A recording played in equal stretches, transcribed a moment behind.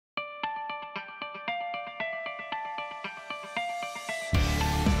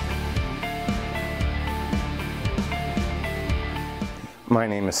My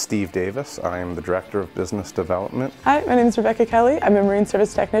name is Steve Davis. I am the Director of Business Development. Hi, my name is Rebecca Kelly. I'm a Marine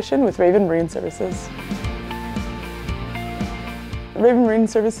Service Technician with Raven Marine Services. Raven Marine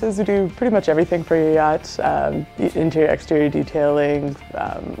Services, we do pretty much everything for your yacht, interior, exterior detailing,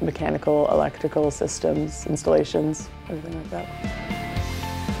 mechanical, electrical systems, installations, everything like that.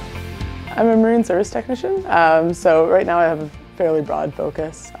 I'm a Marine Service Technician, so right now I have a fairly broad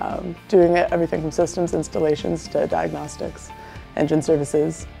focus, doing everything from systems installations to diagnostics, engine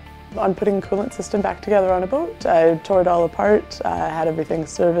services. On putting a coolant system back together on a boat, I tore it all apart, had everything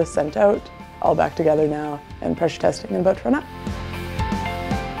serviced, sent out, all back together now, and pressure testing and about to run up.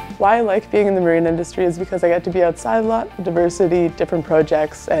 Why I like being in the marine industry is because I get to be outside a lot, diversity, different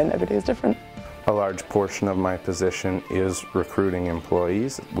projects, and every day is different. A large portion of my position is recruiting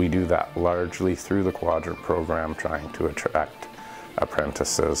employees. We do that largely through the Quadrant program, trying to attract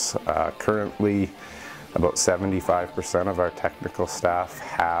apprentices. Currently, about 75% of our technical staff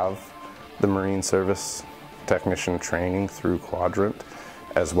have the Marine Service Technician training through Quadrant,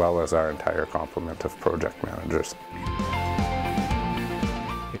 as well as our entire complement of project managers.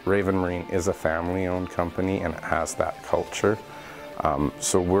 Raven Marine is a family-owned company and it has that culture.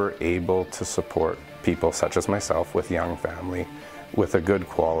 So we're able to support people such as myself with young family with a good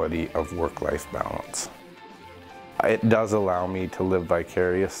quality of work-life balance. It does allow me to live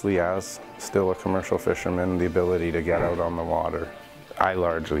vicariously as still a commercial fisherman, the ability to get out on the water. I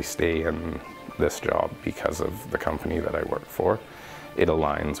largely stay in this job because of the company that I work for. It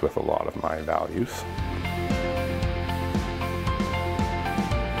aligns with a lot of my values.